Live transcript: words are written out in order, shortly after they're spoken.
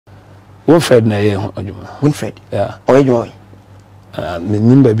Winfred na ye adwuma. Winfred. Yeah. Oyedwuma. Me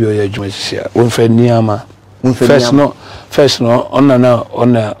nimba bi oye adwuma sia. Winfred Niama. First no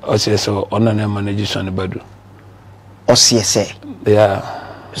ona oseso ona na manage Sonnie Badu. Osese. Yeah.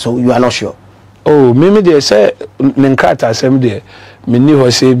 So you are not sure? Oh, me dey say ninkata asem dey me ni ho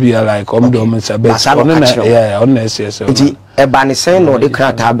say be like do me sabe. Yeah, ona say so. Nti eba ne say no de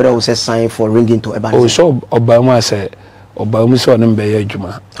krata abra wo say sign for ringing to eba. Oh, so oba mu say oba mu say on be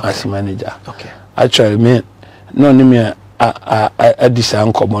adwuma as manager. Okay. Actually me no ni me a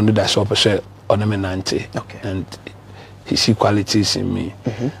design command that so say on me 90. Okay. And he see qualities in me.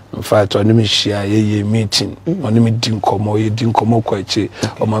 In fact, on me share ye meeting, on me din komo kwache,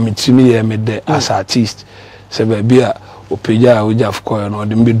 o ma me timi ye me de as artist. Se be bia opeja o jaf koyo no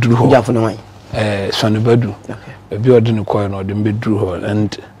de me duru ho. Jaf no wan. Sonnie Badu. Okay. Be o de no koyo no de me duru ho.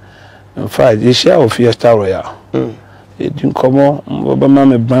 And in fact, you share of Fiesta Royal. E din komo oba ma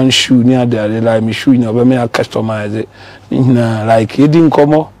me brand shoe ni ade like me shoe ni oba me customize it. Na like e din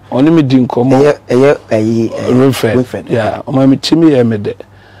komo only me din komo Winfred. Yeah, o ma me timi ye me de.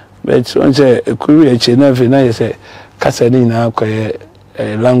 But on say ekuri eche na fe na ye say kasa ni na akoye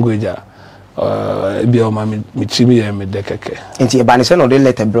language bi o ma me timi ye me de keke. Enti e ba ne say no de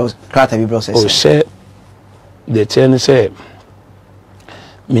letter bros krata bi bros say. O say the ten say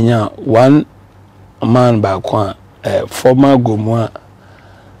minya one man ba kwa former Gomwa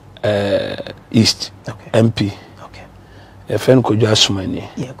East MP. A friend could just money.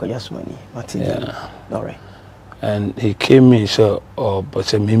 Yeah, could just money. Yeah. All right. And he came in so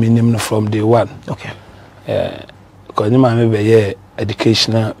but me name from day one. Okay. Because my maybe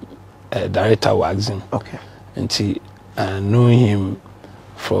educational director waxing. Okay. And see knowing him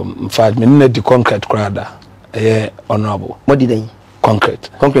from in fact me need the concrete crowd. Honorable. What did they? Concrete.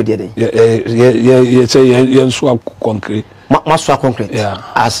 Concrete did they? Yeah, say swap concrete. Maswa concrete.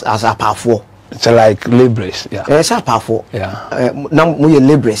 Yeah. As a powerful. It's like laborers, yeah. It's a powerful. Yeah. Now we are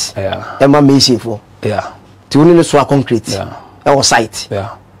laborers. Yeah. And my mason for. Yeah. To only swap concrete. Yeah. Our site.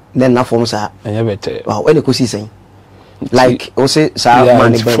 Yeah. Then na form sa. And you better. Wow, any could see saying. Like also sa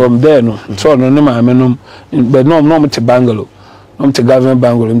money from there no. So no no ma menum but no to Bangalo. No to government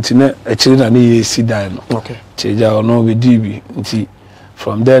Bangalo nti a children na ye si dan no. Okay. Cheja no be DB nti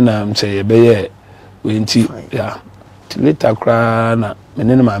from there na say be we nti yeah. Later cry na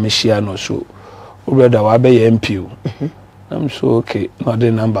menene ma me share no so. Brother wa be MP. I'm so okay. No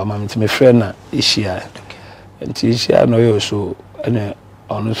the number ma me friend na ishia. And ishia no yo so and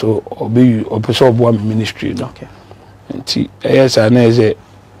on so obi opeso obo ministry no. Okay. And yes I know say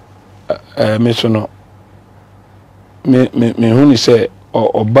me so no me hu ni say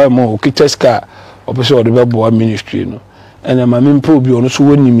oba mo okiteska opeso odo be bo ministry no. And ma me mpo obi ono so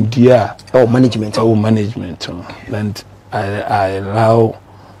wonim dia management. Management. And I allow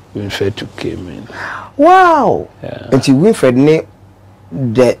Winfred to came in. Wow. Yeah. Until Winfred ne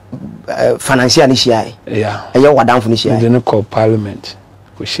the financial initiate. Yeah. And you were down for initiate. Then call parliament.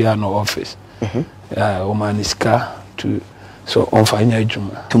 We share no office. Yeah, Omaniska to so on final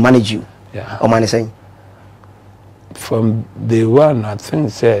juma. To manage you. Yeah. Oman is saying. From day one, I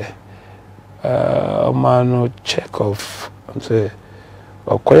think say Omano check off say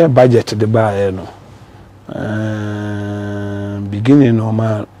or quite budget to the buy no. Beginning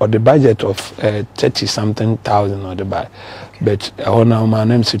or the budget of 30-something thousand or the buy, but now my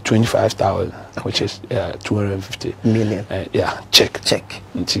name is 25,000, which is 250 million. Yeah, check.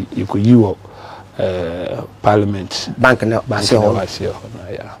 Until you could use Parliament bank now.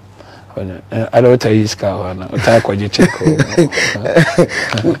 Yeah. I don't tell you car. I check.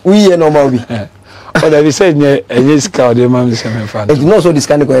 We normal. But I said, yes, car. The man is a fan. You know, so this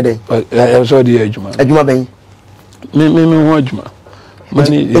kind of day. But I saw the Ejuma. Ejuma Ben. Me Ejuma.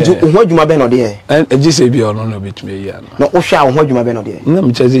 Money. Ejuma Ben or there. And just say be on a bit me a year. No, Osha Ejuma Ben or there.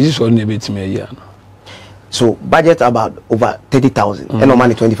 No, just only a bit me a year. So budget about over 30,000 and no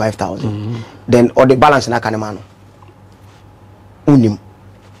money 25,000. Then or the balance in Akanamano. Unim.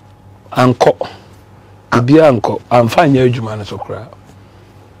 Anko. Anko. I'm fine here, Ejuma so cry.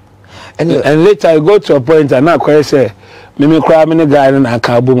 And later I go to a point and now I say, me cry me guy and I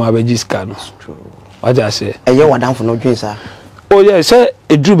can't boom my scan. What I say? And you were down for no drink, sir. Oh yeah, say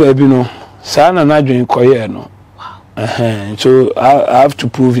a drew baby no. Son and I drink koye no. Wow. So I have to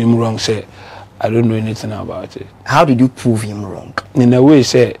prove him wrong. Say I don't know anything about it. How did you prove him wrong? In a way,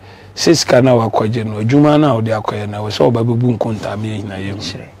 say scan now kwaje no. Juma now they are koye na. We saw baby boom konta me na yem.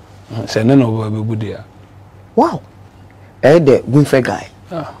 Say no no baby budia. Wow. The Winfred guy.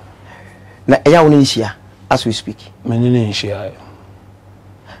 Na eya woni nsia as we speak. Menene nsia.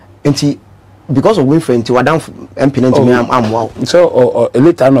 Enti because of Winfrey to Adam implement me am wow. So or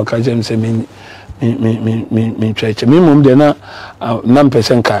later no ka jam say me church me mum de na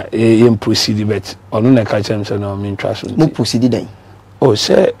person ka e proceed bet ono na ka jam say no me ntwa so mo proceed den oh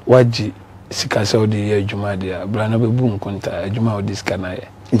say waji sika say odi adwuma de bra na be bu nkonta adwuma odi sika na ye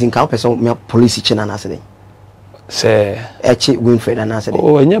ntin ka person me police china na say say echi Winfrey na say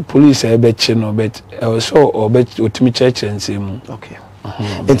oh enye police e be chi no bet so o bet otimi church nsem okay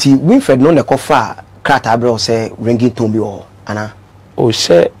nti Winfrey no na kofa krata bro say ringing tone bi o ana o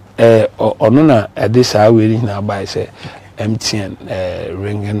say ono na ede saa we ni na buy say MTN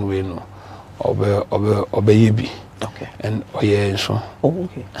ringing we no obe yebi okay and oye so oh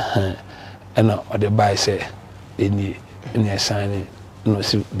okay and the buy say any sign no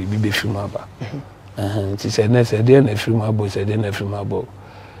see bibi be film aba she said na say dey na film aba say dey na film aba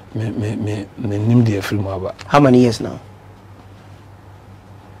me nim dey film aba. How many years now?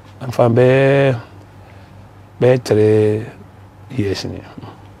 I'm from be 3 years ni.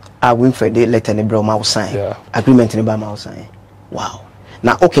 Winfrey dey letter ni bro ma sign. Yeah. Agreement ni ba ma sign. Wow.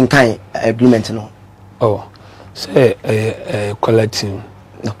 Now okay kind agreement no. Oh. Say collecting.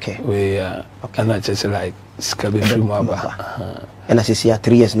 Okay. We okay. And I just like skabe film aba. And I say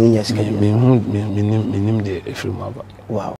 3 years no years. Me nim dey film aba. Wow.